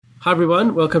Hi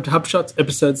everyone, welcome to HubShots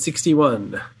episode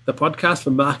 61, the podcast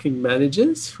for marketing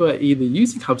managers who are either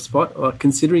using HubSpot or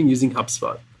considering using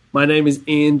HubSpot. My name is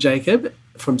Ian Jacob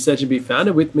from Search and Be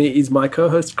Founder. With me is my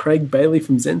co-host Craig Bailey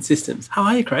from Zen Systems. How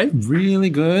are you, Craig? Really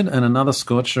good, and another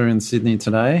scorcher in Sydney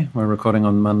today. We're recording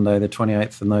on Monday the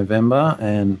 28th of November,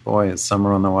 and boy, it's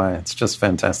summer on the way. It's just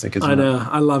fantastic, isn't it? I know,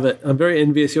 I love it. I'm very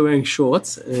envious you're wearing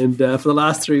shorts, and for the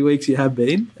last 3 weeks you have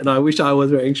been, and I wish I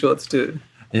was wearing shorts too.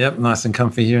 Yep, nice and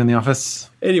comfy here in the office.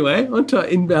 Anyway, on to our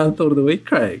inbound thought of the week,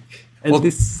 Craig. And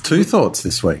two thoughts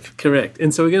this week. Correct.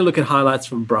 And so we're going to look at highlights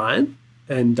from Brian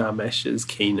and Dharmesh's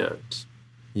keynote.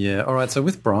 Yeah, all right. So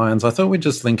with Brian's, I thought we'd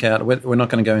just link out. We're not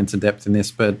going to go into depth in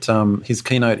this, but his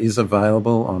keynote is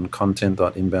available on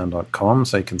content.inbound.com,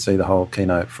 so you can see the whole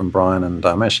keynote from Brian and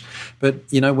Dharmesh. But,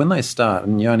 you know, when they start,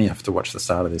 and you only have to watch the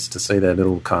start of this to see their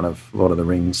little kind of Lord of the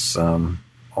Rings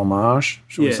homage,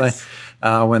 should we say?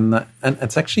 And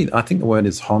it's actually, I think the word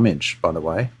is homage, by the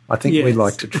way. I think we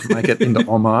like to make it into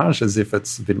homage as if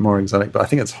it's a bit more exotic, but I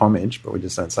think it's homage, but we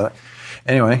just don't say that.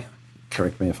 Anyway,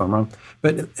 correct me if I'm wrong.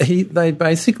 But they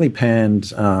basically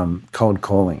panned cold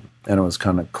calling, and it was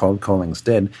kind of cold calling's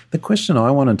dead. The question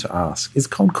I wanted to ask, is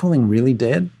cold calling really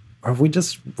dead? Or have we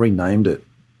just renamed it?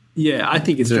 Yeah, I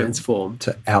think it's transformed.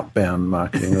 To outbound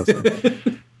marketing or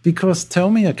something. Because tell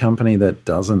me a company that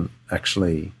doesn't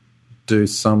actually do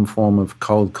some form of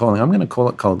cold calling. I'm going to call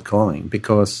it cold calling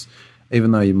because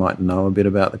even though you might know a bit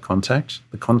about the contact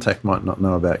might not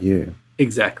know about you.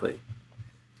 Exactly.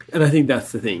 And I think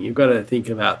that's the thing. You've got to think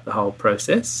about the whole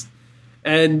process.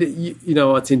 And, you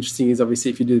know, what's interesting is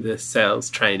obviously if you do the sales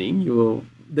training,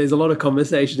 there's a lot of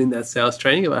conversation in that sales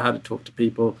training about how to talk to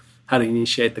people, how to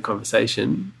initiate the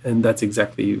conversation, and that's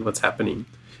exactly what's happening.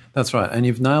 That's right. And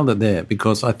you've nailed it there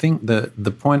because I think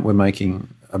the point we're making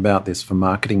about this for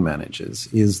marketing managers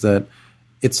is that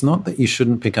it's not that you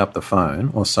shouldn't pick up the phone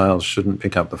or sales shouldn't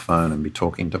pick up the phone and be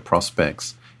talking to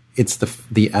prospects. It's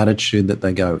the attitude that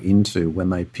they go into when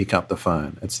they pick up the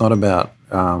phone. It's not about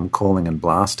calling and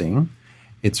blasting.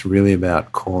 It's really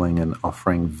about calling and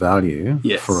offering value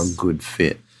for a good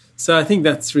fit. So I think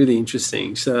that's really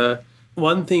interesting. So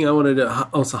one thing I wanted to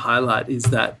also highlight is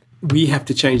that we have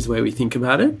to change the way we think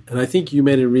about it. And I think you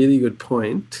made a really good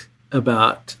point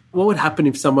about what would happen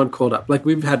if someone called up. Like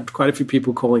we've had quite a few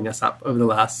people calling us up over the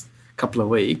last couple of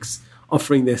weeks,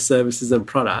 offering their services and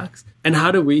products. And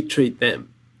how do we treat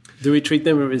them? Do we treat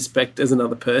them with respect as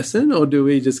another person, or do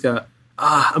we just go,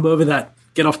 I'm over that,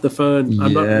 get off the phone,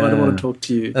 I don't want to talk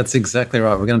to you? That's exactly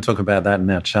right. We're going to talk about that in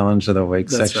our Challenge of the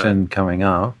Week section coming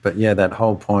up. But yeah, that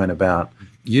whole point about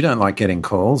you don't like getting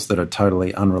calls that are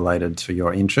totally unrelated to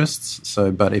your interests.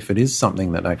 So, but if it is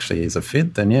something that actually is a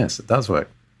fit, then yes, it does work.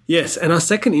 Yes, and our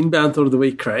second inbound thought of the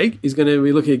week, Craig, is going to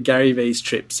be looking at Gary Vee's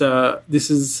trip. So this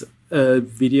is a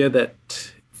video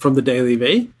that from the Daily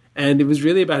V, and it was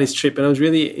really about his trip. And I was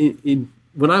really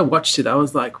when I watched it, I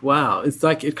was like, wow, it's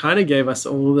like it kind of gave us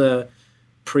all the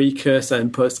precursor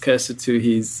and postcursor to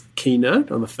his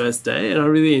keynote on the first day, and I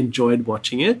really enjoyed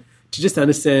watching it to just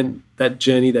understand that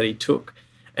journey that he took.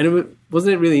 And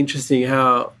wasn't it really interesting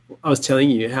how I was telling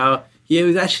you how he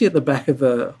was actually at the back of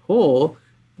the hall,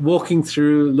 walking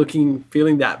through, looking,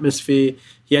 feeling the atmosphere.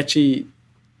 He actually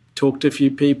talked to a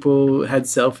few people, had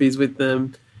selfies with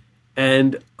them.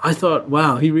 And I thought,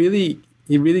 wow, he really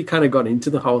kind of got into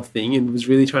the whole thing and was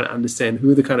really trying to understand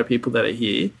who are the kind of people that are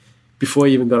here before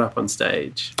he even got up on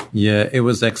stage. Yeah, it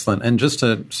was excellent. And just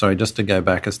to go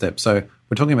back a step. So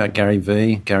we're talking about Gary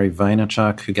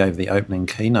Vaynerchuk, who gave the opening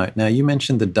keynote. Now, you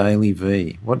mentioned the Daily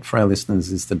V. What, for our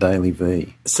listeners, is the Daily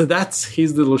V? So that's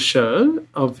his little show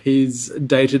of his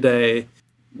day-to-day,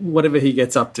 whatever he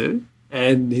gets up to,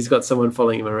 and he's got someone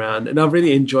following him around. And I've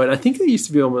really enjoyed it. I think it used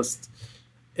to be almost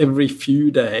every few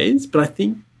days, but I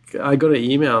think I got an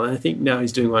email, and I think now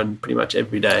he's doing one pretty much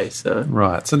every day. So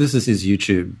right. So this is his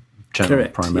YouTube channel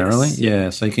primarily. Yes. Yeah,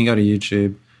 so you can go to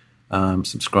YouTube,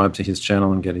 subscribe to his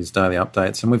channel and get his daily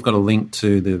updates. And we've got a link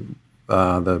to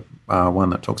the one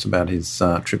that talks about his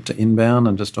trip to Inbound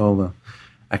and just all the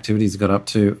activities he got up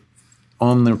to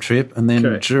on the trip and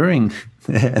then during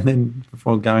and then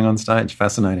before going on stage.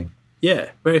 Fascinating. Yeah,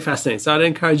 very fascinating. So I'd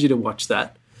encourage you to watch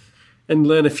that and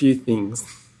learn a few things.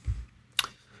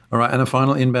 All right, and a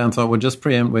final inbound thought. We'll just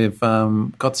preempt. We've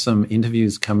got some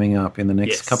interviews coming up in the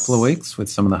next couple of weeks with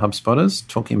some of the HubSpotters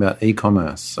talking about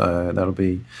e-commerce. So that'll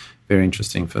be very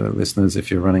interesting for listeners if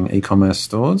you're running e-commerce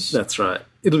stores. That's right.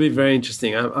 It'll be very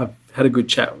interesting. I've had a good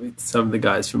chat with some of the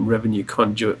guys from Revenue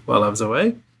Conduit while I was away,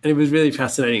 and it was really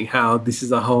fascinating how this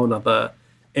is a whole other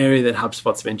area that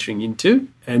HubSpot's venturing into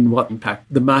and what impact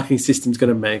the marketing system's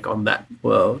going to make on that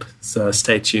world. So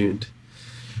stay tuned.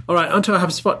 All right, onto our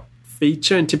HubSpot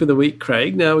feature and tip of the week,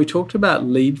 Craig. Now, we talked about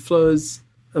lead flows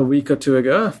a week or two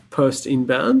ago, post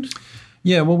inbound.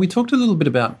 Yeah, well, we talked a little bit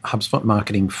about HubSpot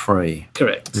Marketing Free.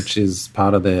 Correct. Which is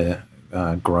part of their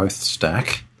growth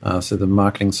stack. So the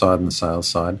marketing side and the sales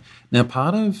side. Now,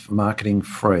 part of Marketing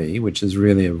Free, which is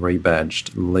really a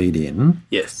rebadged lead-in,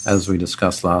 yes, as we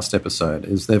discussed last episode,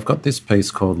 is they've got this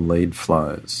piece called lead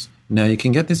flows. Now, you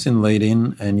can get this in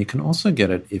lead-in, and you can also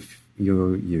get it if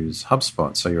you use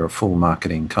HubSpot, so you're a full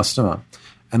marketing customer.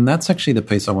 And that's actually the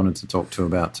piece I wanted to talk to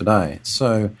about today.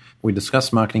 So we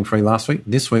discussed Marketing Free last week.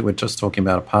 This week, we're just talking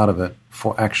about a part of it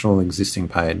for actual existing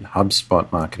paid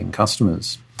HubSpot marketing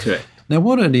customers. Correct. Now,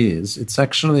 what it is, it's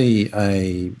actually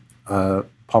a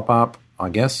pop-up, I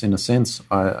guess, in a sense.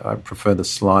 I prefer the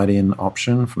slide-in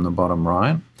option from the bottom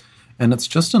right. And it's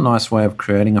just a nice way of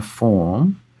creating a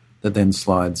form that then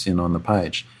slides in on the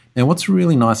page. Now, what's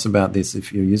really nice about this,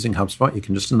 if you're using HubSpot, you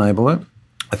can just enable it.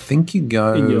 I think you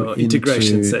go in your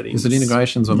integration settings. Is it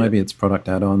integrations or maybe it's product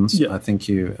add-ons? Yeah. I think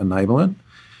you enable it.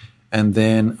 And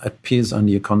then it appears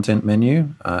under your content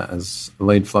menu as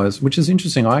lead flows, which is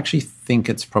interesting. I actually think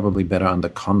it's probably better under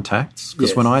contacts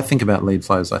because when I think about lead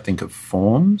flows, I think of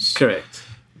forms. Correct.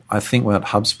 I think about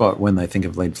HubSpot, when they think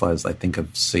of lead flows, they think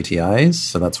of CTAs.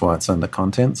 So that's why it's under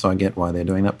content. So I get why they're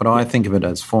doing that. But I think of it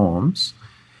as forms.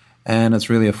 And it's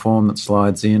really a form that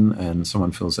slides in and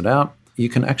someone fills it out. You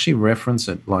can actually reference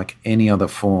it like any other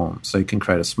form. So you can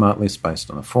create a smart list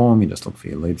based on a form. You just look for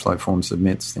your lead flow form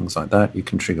submits, things like that. You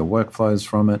can trigger workflows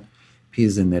from it.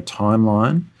 Appears in their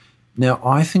timeline. Now,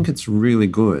 I think it's really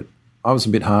good. I was a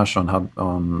bit harsh on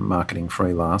Marketing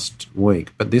Free last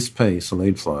week, but this piece,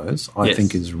 lead flows, I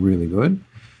think is really good.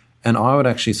 And I would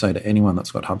actually say to anyone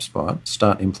that's got HubSpot,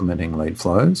 start implementing lead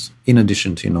flows in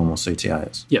addition to your normal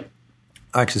CTAs. Yep.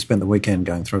 I actually spent the weekend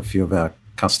going through a few of our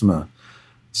customer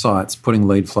sites, putting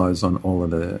lead flows on all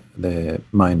of their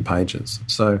main pages.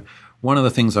 So one of the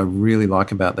things I really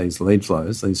like about these lead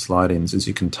flows, these slide-ins, is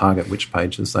you can target which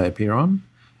pages they appear on.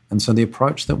 And so the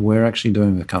approach that we're actually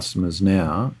doing with customers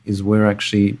now is we're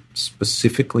actually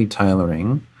specifically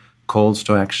tailoring calls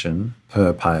to action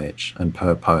per page and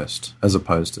per post, as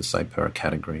opposed to, say, per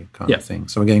category kind of thing.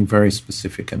 So we're getting very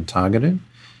specific and targeted.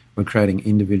 We're creating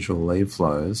individual lead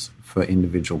flows for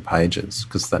individual pages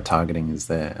because that targeting is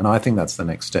there. And I think that's the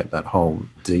next step, that whole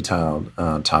detailed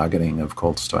targeting of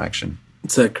calls to action.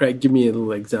 So, Craig, give me a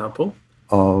little example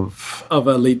of a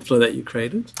lead flow that you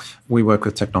created. We work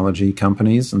with technology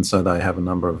companies, and so they have a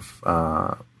number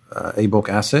of ebook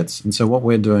assets. And so what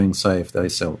we're doing, say, if they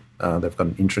sell, they've got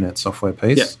an intranet software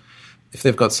piece. If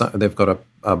they've got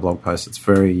a blog post that's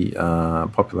very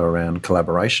popular around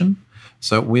collaboration.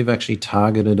 So we've actually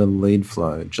targeted a lead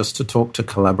flow just to talk to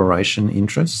collaboration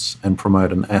interests and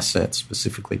promote an asset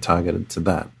specifically targeted to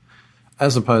that,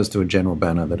 as opposed to a general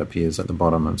banner that appears at the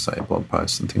bottom of, say, blog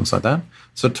posts and things like that.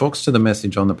 So it talks to the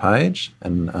message on the page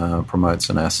and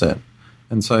promotes an asset.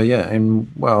 And so,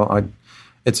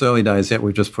 it's early days yet.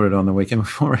 We've just put it on the weekend.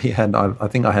 We've already had, I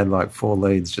think I had like 4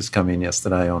 leads just come in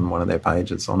yesterday on one of their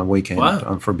pages on a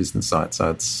weekend for a business site.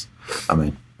 So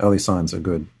early signs are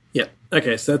good. Yeah.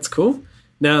 Okay, so that's cool.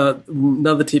 Now,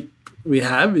 another tip we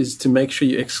have is to make sure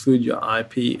you exclude your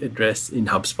IP address in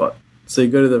HubSpot. So you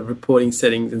go to the reporting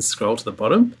settings and scroll to the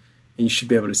bottom, and you should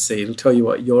be able to see. It'll tell you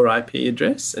what your IP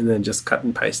address, and then just cut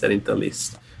and paste that into the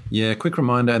list. Yeah, quick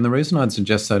reminder, and the reason I'd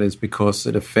suggest that is because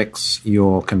it affects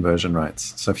your conversion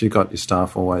rates. So if you've got your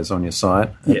staff always on your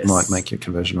site, it might make your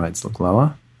conversion rates look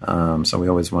lower. So we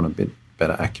always want a bit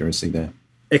better accuracy there.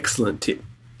 Excellent tip.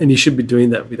 And you should be doing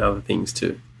that with other things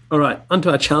too. All right, on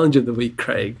to our challenge of the week,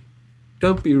 Craig.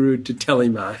 Don't be rude to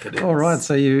telemarketers. All right,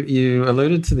 so you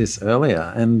alluded to this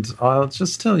earlier, and I'll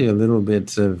just tell you a little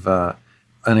bit of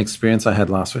an experience I had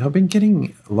last week. I've been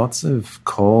getting lots of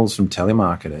calls from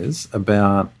telemarketers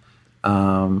about,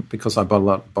 because I buy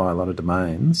a lot of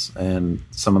domains, and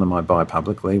some of them I buy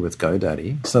publicly with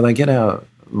GoDaddy. So they get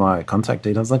my contact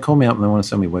details. They call me up and they want to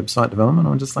send me website development.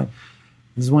 I'm just like,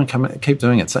 this is one keep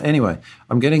doing it. So anyway,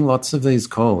 I'm getting lots of these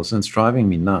calls and it's driving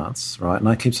me nuts, right? And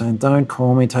I keep saying, don't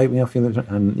call me, take me off your list.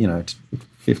 And,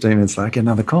 15 minutes later, I get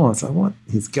another call. It's like, what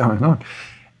is going on?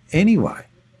 Anyway,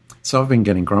 so I've been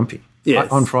getting grumpy.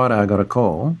 Yes. On Friday, I got a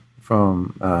call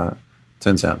from,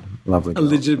 turns out, lovely girl. A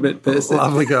legitimate person.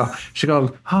 Lovely girl. She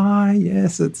goes, hi,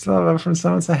 yes, it's from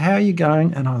someone. So how are you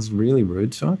going? And I was really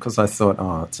rude to her because I thought,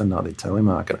 it's another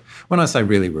telemarketer. When I say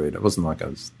really rude, it wasn't like I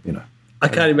was, I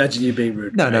can't imagine you being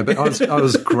rude. No, but I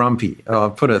was grumpy.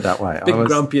 I'll put it that way. I was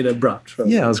grumpy and abrupt. Right?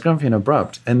 Yeah, I was grumpy and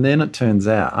abrupt. And then it turns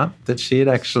out that she had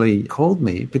actually called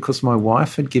me because my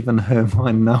wife had given her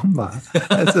my number.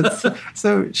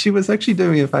 So she was actually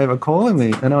doing me a favour calling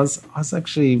me. And I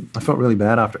felt really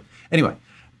bad after it. Anyway,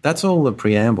 that's all the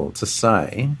preamble to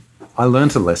say I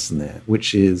learnt a lesson there,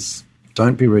 which is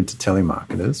don't be rude to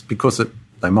telemarketers because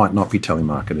they might not be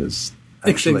telemarketers.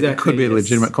 Actually, Exactly, it could be a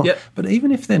legitimate call. Yep. But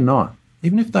even if they're not,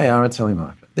 even if they are a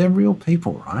telemarketer, they're real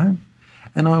people, right?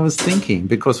 And I was thinking,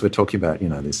 because we're talking about,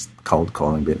 this cold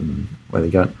calling bit and where they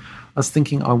go, I was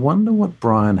thinking, I wonder what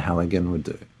Brian Halligan would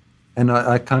do. And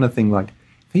I kind of think, like,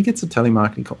 if he gets a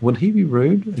telemarketing call, would he be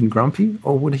rude and grumpy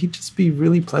or would he just be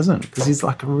really pleasant? Because he's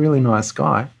like a really nice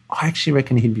guy. I actually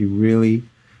reckon he'd be really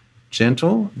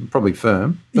gentle, probably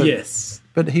firm. Yes.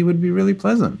 But he would be really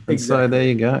pleasant. And so there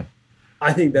you go.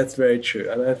 I think that's very true.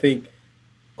 And I think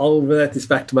I'll relate this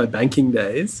back to my banking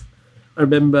days. I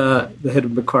remember the head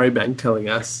of Macquarie Bank telling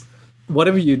us,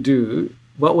 whatever you do,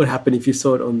 what would happen if you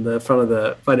saw it on the front of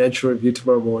the Financial Review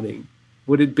tomorrow morning?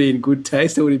 Would it be in good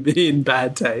taste or would it be in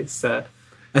bad taste?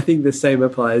 I think the same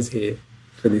applies here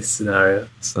for this scenario.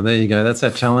 So there you go. That's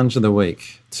our challenge of the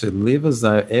week, to live as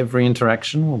though every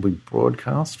interaction will be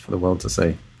broadcast for the world to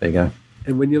see. There you go.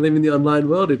 And when you live in the online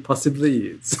world, it possibly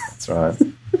is. That's right.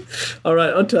 All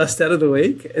right, on to our stat of the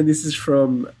week. And this is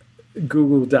from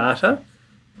Google data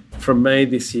from May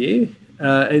this year.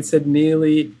 It said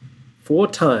nearly 4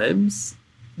 times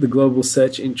the global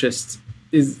search interest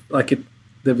is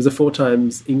there was a 4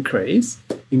 times increase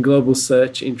in global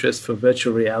search interest for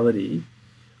virtual reality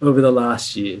over the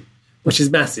last year, which is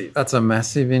massive. That's a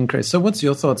massive increase. So what's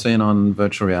your thoughts, Ian, on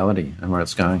virtual reality and where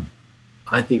it's going?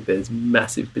 I think there's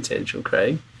massive potential,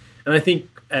 Craig. And I think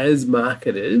as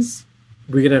marketers,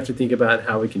 we're going to have to think about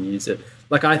how we can use it.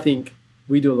 Like, I think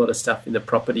we do a lot of stuff in the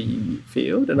property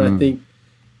field. And I think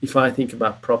if I think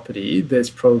about property, there's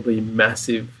probably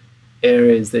massive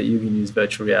areas that you can use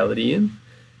virtual reality in.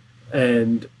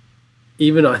 And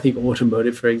even I think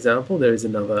automotive, for example, there is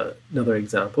another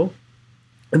example.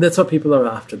 And that's what people are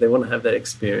after. They want to have that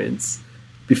experience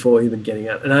before even getting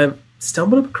out. And I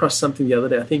stumbled across something the other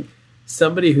day. I think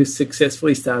somebody who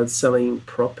successfully started selling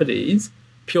properties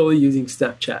purely using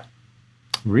Snapchat.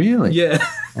 Really? Yeah.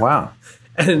 Wow.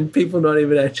 And people not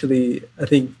even actually, I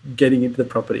think, getting into the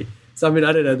property. So, I mean,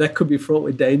 I don't know, that could be fraught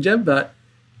with danger, but,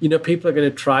 people are going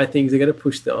to try things. They're going to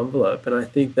push the envelope. And I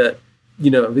think that,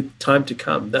 with time to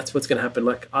come, that's what's going to happen.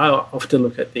 Like, I often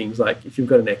look at things like if you've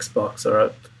got an Xbox or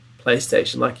a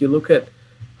PlayStation, like you look at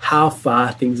how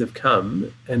far things have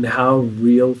come and how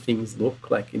real things look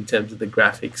like in terms of the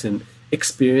graphics and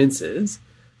experiences.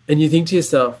 And you think to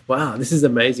yourself, wow, this is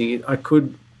amazing.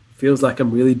 Feels like I'm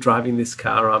really driving this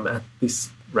car. I'm at this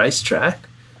racetrack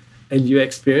and you're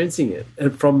experiencing it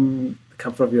and from the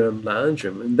comfort of your own lounge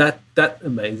room. And that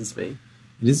amazes me.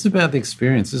 It is about the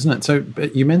experience, isn't it? So,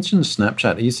 but you mentioned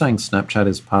Snapchat. Are you saying Snapchat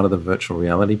is part of the virtual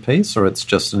reality piece, or it's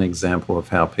just an example of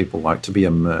how people like to be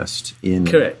immersed in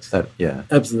Correct. that? Yeah.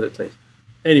 Absolutely.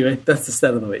 Anyway, that's the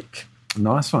stat of the week.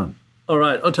 Nice one. All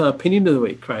right, on to our opinion of the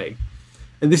week, Craig.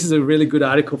 And this is a really good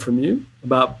article from you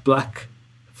about Black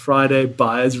Friday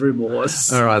buyer's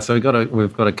remorse. All right, so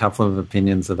we've got a couple of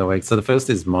opinions of the week. So the first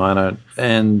is mine,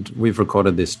 and we've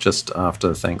recorded this just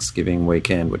after Thanksgiving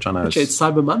weekend, which I know it's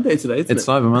Cyber Monday today, isn't it? It's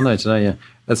Cyber Monday today, yeah.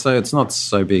 And so it's not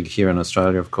so big here in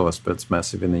Australia, of course, but it's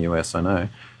massive in the US, I know.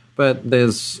 But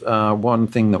there's one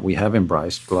thing that we have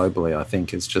embraced globally, I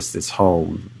think, is just this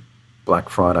whole Black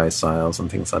Friday sales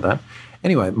and things like that.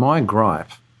 Anyway, my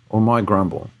gripe or my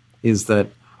grumble is that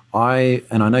I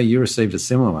know you received a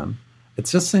similar one. It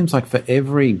just seems like for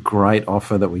every great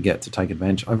offer that we get to take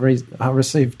advantage, I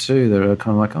received 2 that are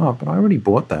kind of like, oh, but I already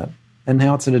bought that, and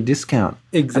now it's at a discount.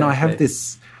 Exactly. And I have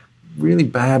this really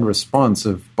bad response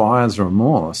of buyer's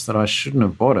remorse that I shouldn't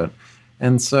have bought it.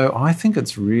 And so I think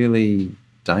it's really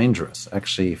dangerous,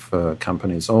 actually, for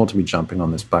companies all to be jumping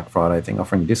on this Black Friday thing,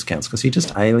 offering discounts, because you're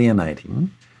just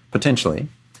alienating, potentially,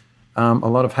 a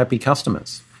lot of happy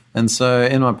customers. And so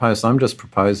in my post, I'm just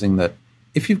proposing that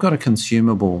if you've got a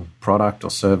consumable product or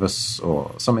service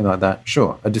or something like that,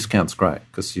 sure, a discount's great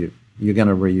because you're going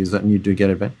to reuse it and you do get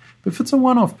it back. But if it's a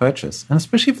one-off purchase, and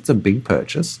especially if it's a big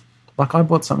purchase, like I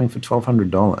bought something for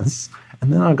 $1,200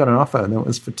 and then I got an offer that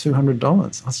was for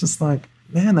 $200. I was just like,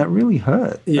 man, that really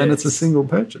hurt. Yes. And it's a single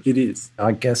purchase. It is.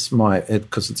 I guess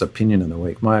because it's opinion of the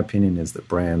week, my opinion is that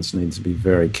brands need to be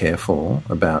very careful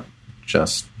about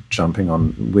just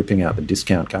whipping out the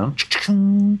discount card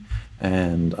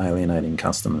and alienating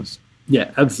customers.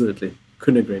 Yeah, absolutely.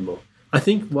 Couldn't agree more. I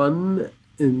think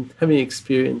in having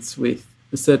experience with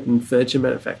a certain furniture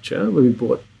manufacturer where we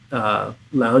bought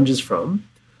lounges from,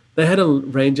 they had a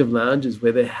range of lounges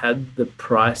where they had the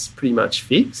price pretty much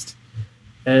fixed.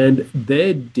 And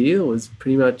their deal was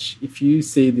pretty much, if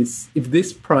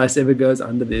this price ever goes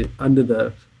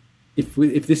if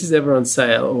this is ever on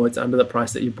sale or it's under the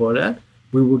price that you bought it at,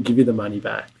 we will give you the money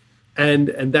back. And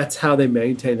that's how they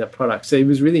maintain that product. So it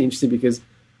was really interesting because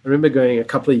I remember going a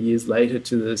couple of years later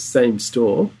to the same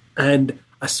store and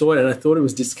I saw it and I thought it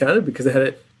was discounted because they had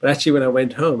it. But actually when I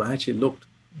went home, I actually looked,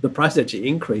 the price actually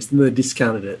increased and they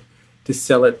discounted it to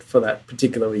sell it for that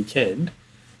particular weekend.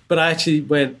 But I actually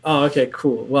went, oh, okay,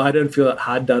 cool. Well, I don't feel that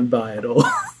hard done by at all.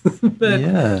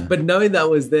 But knowing that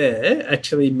was there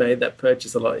actually made that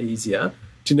purchase a lot easier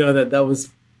to know that was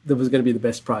going to be the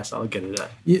best price I'll get it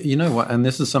at. You know what? And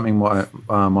this is something my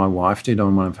wife did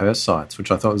on one of her sites,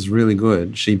 which I thought was really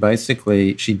good. She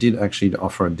did actually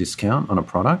offer a discount on a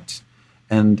product.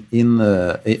 And in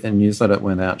the newsletter that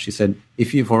went out, she said,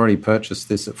 if you've already purchased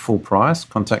this at full price,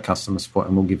 contact customer support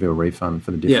and we'll give you a refund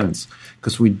for the difference.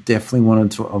 Because we definitely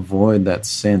wanted to avoid that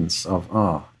sense of,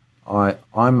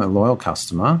 I'm a loyal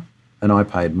customer and I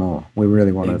paid more. We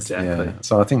really wanted Exactly.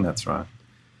 So I think that's right.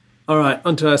 All right,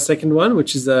 on to our second one,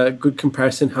 which is a good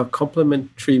comparison how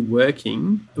complementary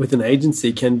working with an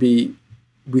agency can be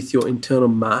with your internal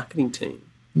marketing team.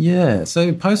 Yeah,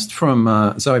 so post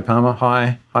from Zoe Palmer.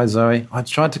 Hi Zoe. I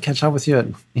tried to catch up with you at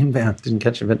Inbound, didn't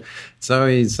catch you, but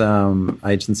Zoe's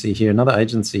agency here, another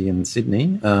agency in Sydney,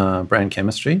 Brand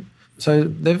Chemistry. So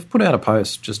they've put out a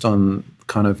post just on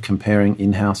kind of comparing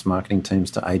in-house marketing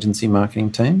teams to agency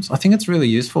marketing teams. I think it's really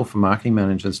useful for marketing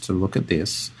managers to look at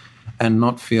this and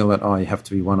not feel that, you have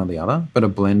to be one or the other, but a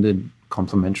blended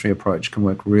complementary approach can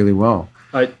work really well.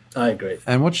 I agree.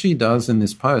 And what she does in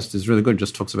this post is really good,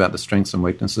 just talks about the strengths and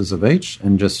weaknesses of each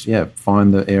and just,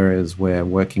 find the areas where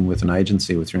working with an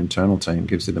agency with your internal team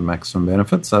gives you the maximum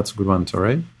benefits. So that's a good one to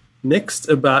read. Next,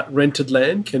 about rented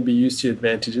land can be used to your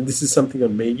advantage. And this is something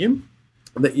on Medium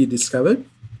that you discovered.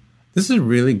 This is a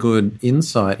really good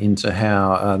insight into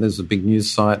how there's a big news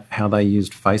site, how they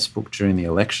used Facebook during the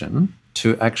election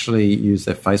to actually use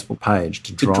their Facebook page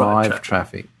to drive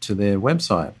traffic to their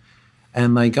website.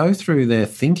 And they go through their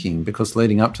thinking because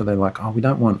leading up to they're like, we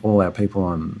don't want all our people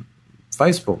on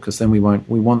Facebook because then we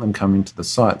want them coming to the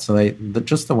site. So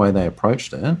just the way they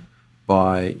approached it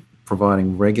by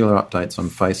providing regular updates on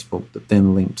Facebook that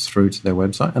then linked through to their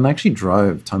website, and they actually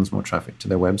drove tons more traffic to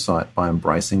their website by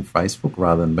embracing Facebook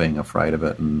rather than being afraid of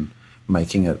it and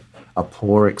making it a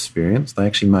poor experience. They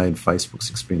actually made Facebook's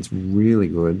experience really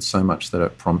good, so much that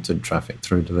it prompted traffic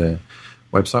through to their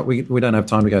website. We don't have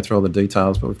time to go through all the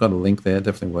details, but we've got a link there,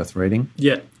 definitely worth reading.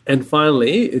 Yeah, and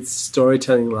finally, it's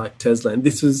storytelling like Tesla. And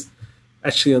this was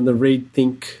actually on the Read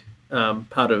Think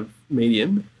part of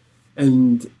Medium,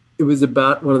 and it was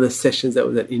about one of the sessions that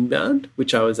was at Inbound,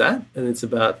 which I was at, and it's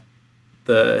about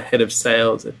the head of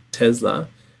sales at Tesla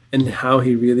and how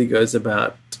he really goes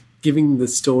about giving the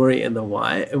story and the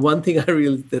why. And one thing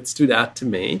that stood out to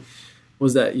me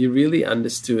was that you really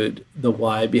understood the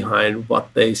why behind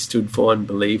what they stood for and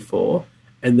believed for,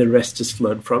 and the rest just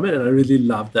flowed from it. And I really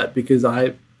loved that because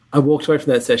I walked away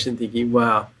from that session thinking,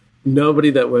 wow, nobody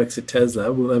that works at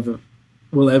Tesla will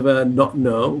ever not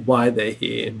know why they're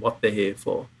here and what they're here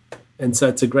for. And so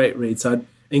it's a great read. So I'd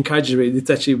encourage you to read it. It's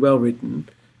actually well written,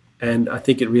 and I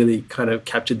think it really kind of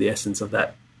captured the essence of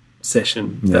that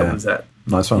session that was at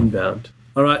Inbound.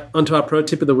 All right, onto our pro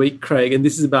tip of the week, Craig, and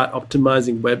this is about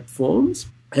optimizing web forms.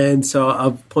 And so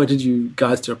I've pointed you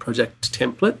guys to a project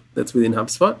template that's within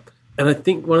HubSpot. And I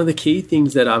think one of the key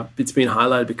things that it's been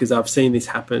highlighted because I've seen this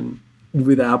happen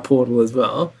with our portal as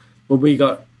well. When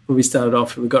we started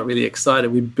off and we got really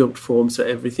excited, we built forms for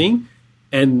everything.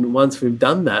 And once we've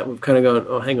done that, we've kind of gone,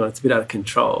 oh, hang on, it's a bit out of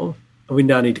control. And we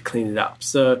now need to clean it up.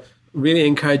 So really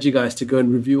encourage you guys to go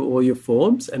and review all your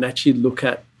forms and actually look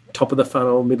at top of the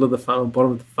funnel, middle of the funnel,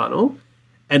 bottom of the funnel,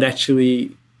 and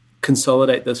actually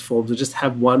consolidate those forms or just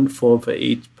have one form for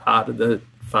each part of the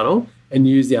funnel and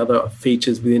use the other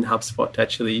features within HubSpot to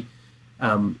actually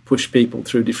push people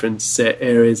through different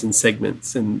areas and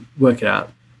segments and work it out.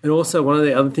 And also one of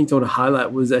the other things I want to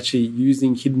highlight was actually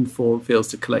using hidden form fields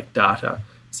to collect data.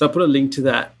 So I put a link to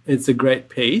that. It's a great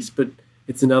piece, but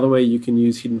it's another way you can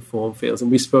use hidden form fields.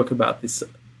 And we spoke about this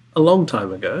a long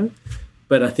time ago.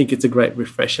 But I think it's a great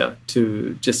refresher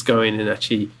to just go in and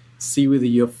actually see whether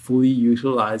you're fully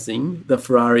utilizing the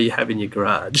Ferrari you have in your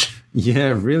garage. Yeah,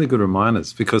 really good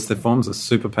reminders because the forms are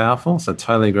super powerful. So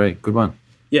totally agree. Good one.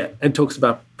 Yeah, and talks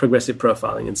about progressive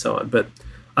profiling and so on. But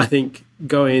I think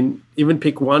go in, even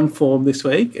pick one form this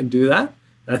week and do that.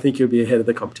 And I think you'll be ahead of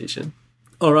the competition.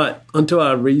 All right, onto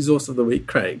our resource of the week,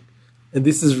 Craig. And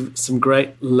this is some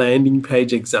great landing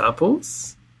page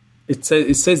examples. It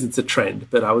says it's a trend,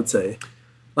 but I would say,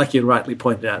 like you rightly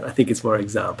pointed out, I think it's more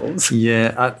examples.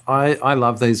 Yeah, I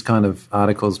love these kind of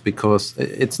articles because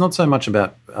it's not so much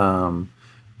about, as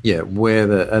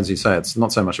you say, it's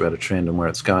not so much about a trend and where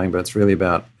it's going, but it's really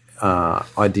about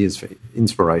ideas for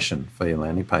inspiration for your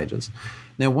landing pages.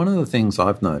 Now, one of the things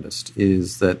I've noticed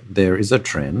is that there is a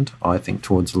trend, I think,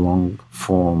 towards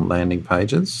long-form landing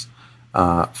pages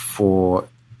for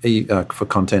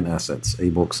content assets,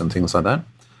 ebooks and things like that.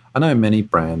 I know many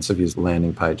brands have used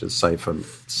landing pages, say, for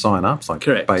sign-ups, like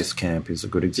Correct. Basecamp is a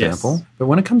good example. Yes. But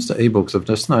when it comes to ebooks, I've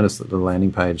just noticed that the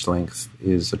landing page length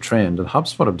is a trend. And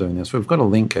HubSpot are doing this. We've got a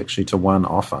link, actually, to one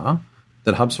offer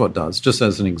that HubSpot does, just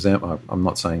as an example. I'm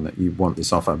not saying that you want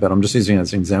this offer, but I'm just using it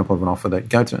as an example of an offer that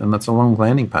go to, and that's a long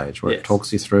landing page where it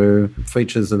talks you through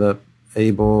features of the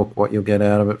ebook, what you'll get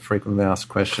out of it, frequently asked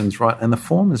questions, right? And the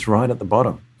form is right at the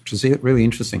bottom, which is really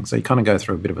interesting. So you kind of go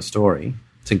through a bit of a story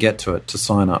to get to it, to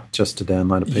sign up, just to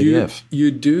download a PDF.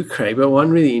 You do, Craig, but one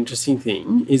really interesting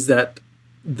thing is that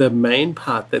the main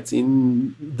part that's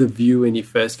in the view when you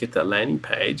first get that landing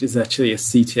page is actually a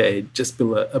CTA just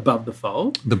below, above the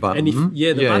fold. The button. And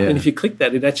button. And if you click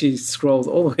that, it actually scrolls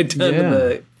all the way down to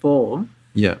the form.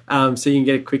 Yeah. So you can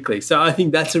get it quickly. So I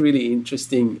think that's a really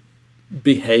interesting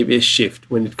behavior shift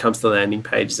when it comes to landing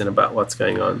pages and about what's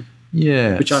going on.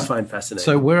 Yeah. Which I find fascinating.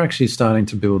 So we're actually starting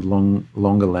to build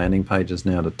longer landing pages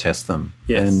now to test them.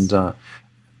 Yes.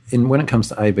 And when it comes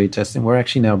to A/B testing, we're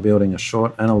actually now building a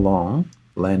short and a long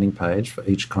landing page for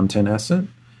each content asset,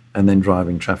 and then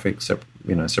driving traffic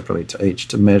separately to each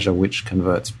to measure which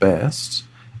converts best,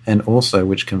 and also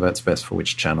which converts best for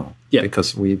which channel. Yeah.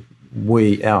 Because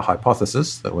our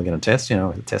hypothesis that we're going to test,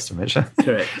 test and measure,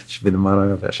 correct, should be the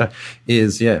motto of our show,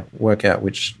 is work out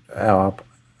which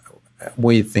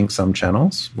we think some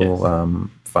channels will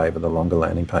favour the longer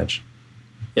landing page.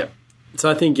 Yeah.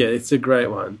 So I think it's a great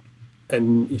one,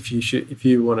 and if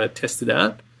you want to test it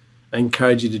out, I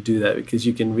encourage you to do that because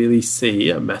you can really see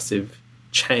a massive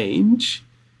change.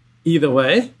 Either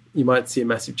way, you might see a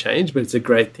massive change, but it's a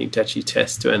great thing to actually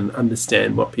test and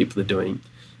understand what people are doing.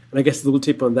 And I guess the little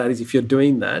tip on that is if you're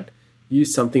doing that,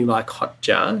 use something like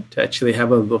Hotjar to actually have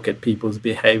a look at people's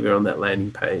behavior on that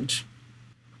landing page.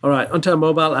 All right, onto our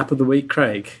mobile app of the week,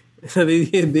 Craig. So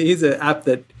there's an app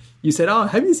that you said, oh,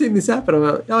 have you seen this app? And I'm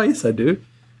like, oh, yes, I do.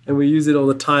 And we use it all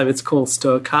the time. It's called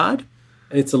StoreCard,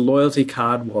 and it's a loyalty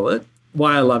card wallet.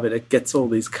 Why I love it, it gets all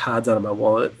these cards out of my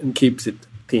wallet and keeps it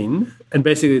thin. And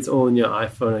basically, it's all in your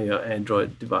iPhone or your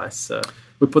Android device. So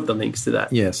we'll put the links to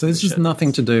that. Yeah, so this is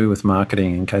nothing to do with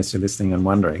marketing, in case you're listening and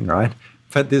wondering, right?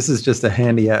 But this is just a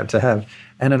handy app to have.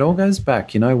 And it all goes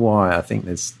back. You know why I think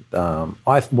this? Why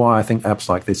I think apps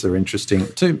like this are interesting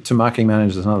to marketing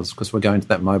managers and others, because we're going to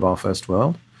that mobile-first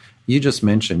world. You just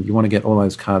mentioned you want to get all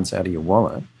those cards out of your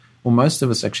wallet. Well, most of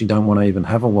us actually don't want to even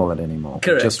have a wallet anymore.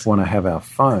 Correct. We just want to have our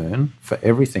phone for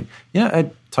everything.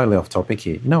 Totally off topic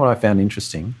here. You know what I found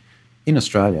interesting? In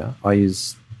Australia,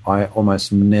 I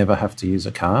almost never have to use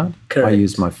a card. Correct. I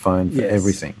use my phone for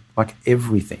everything, like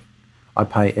everything. I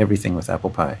pay everything with Apple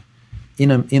Pay.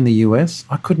 In the US,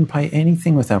 I couldn't pay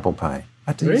anything with Apple Pay. I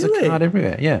had to use a card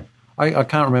everywhere. Yeah. I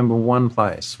can't remember one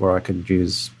place where I could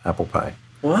use Apple Pay.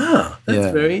 Wow,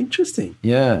 that's very interesting.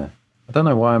 Yeah. I don't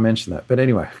know why I mentioned that. But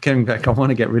anyway, getting back, I want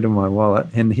to get rid of my wallet.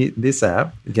 And this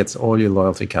app gets all your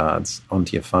loyalty cards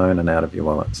onto your phone and out of your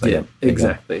wallet. So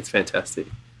exactly. It's fantastic.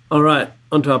 All right,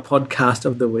 onto our podcast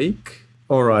of the week.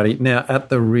 Alrighty. Now, at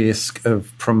the risk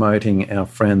of promoting our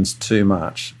friends too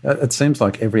much, it seems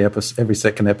like every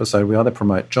second episode we either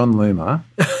promote John Loomer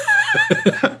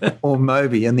or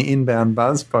Moby and the Inbound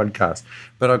Buzz podcast.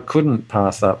 But I couldn't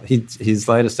pass up his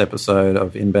latest episode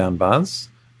of Inbound Buzz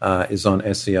is on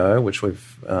SEO, which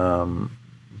we've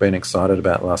been excited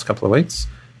about the last couple of weeks.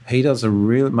 Moby does a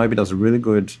really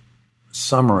good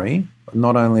summary,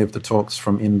 not only of the talks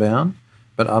from Inbound,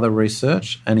 but other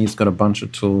research, and he's got a bunch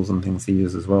of tools and things he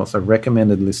uses as well. So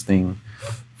recommended listening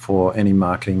for any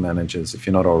marketing managers if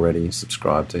you're not already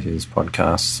subscribed to his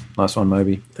podcasts. Nice one,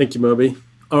 Moby. Thank you, Moby.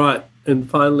 All right, and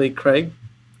finally, Craig,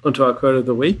 onto our quote of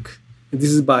the week. This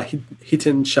is by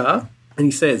Hiten Shah, and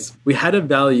he says, "We had a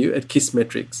value at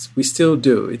Kissmetrics. We still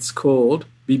do. It's called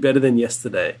Be Better Than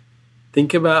Yesterday.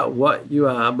 Think about what you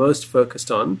are most focused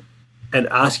on and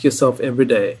ask yourself every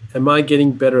day, am I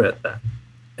getting better at that?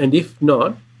 And if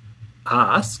not,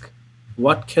 ask,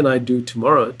 what can I do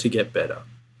tomorrow to get better?"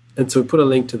 And so we put a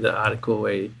link to the article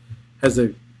where he has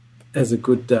a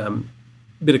good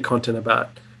bit of content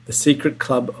about the secret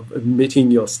club of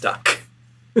admitting you're stuck.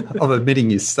 Of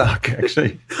admitting you're stuck,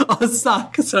 actually. Oh,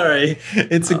 stuck, sorry.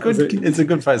 It's a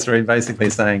good place to read, basically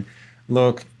saying,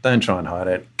 look, don't try and hide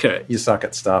it. Correct. You suck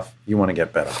at stuff. You want to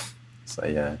get better. So,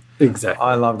 yeah. Exactly.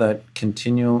 I love that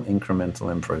continual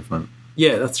incremental improvement.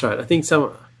 Yeah, that's right. I think I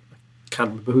can't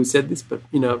remember who said this, but,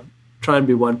 try and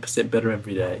be 1% better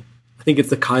every day. I think it's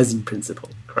the Kaizen principle,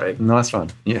 Craig. Nice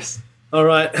one. Yes. All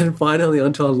right, and finally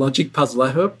onto our logic puzzle.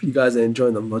 I hope you guys are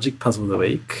enjoying the logic puzzle of the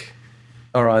week.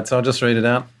 All right, so I'll just read it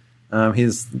out.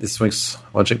 Here's this week's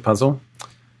logic puzzle.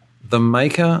 The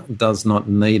maker does not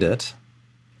need it,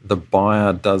 the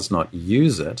buyer does not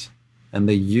use it, and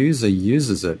the user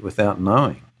uses it without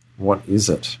knowing. What is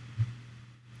it?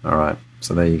 All right,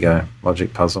 so there you go,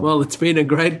 logic puzzle. Well, it's been a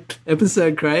great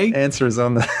episode, Craig. Answer is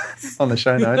on the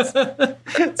show notes.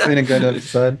 It's been a good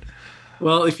episode.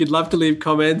 Well, if you'd love to leave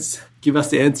comments, give us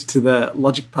the answer to the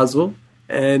logic puzzle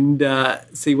and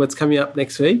see what's coming up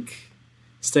next week.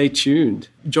 Stay tuned.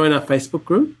 Join our Facebook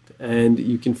group and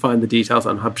you can find the details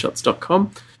on hubshots.com.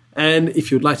 And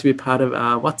if you'd like to be part of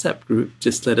our WhatsApp group,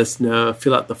 just let us know.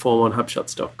 Fill out the form on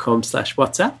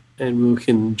hubshots.com/WhatsApp and we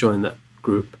can join that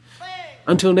group.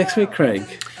 Until next week, Craig.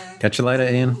 Catch you later,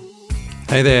 Ian.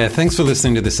 Hey there. Thanks for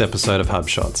listening to this episode of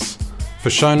HubShots. For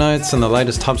show notes and the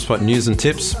latest HubSpot news and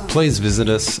tips, please visit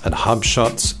us at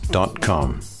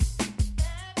hubshots.com.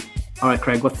 All right,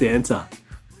 Craig, what's the answer?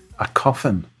 A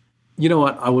coffin. You know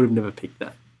what? I would have never picked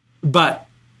that. But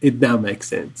it now makes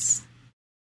sense.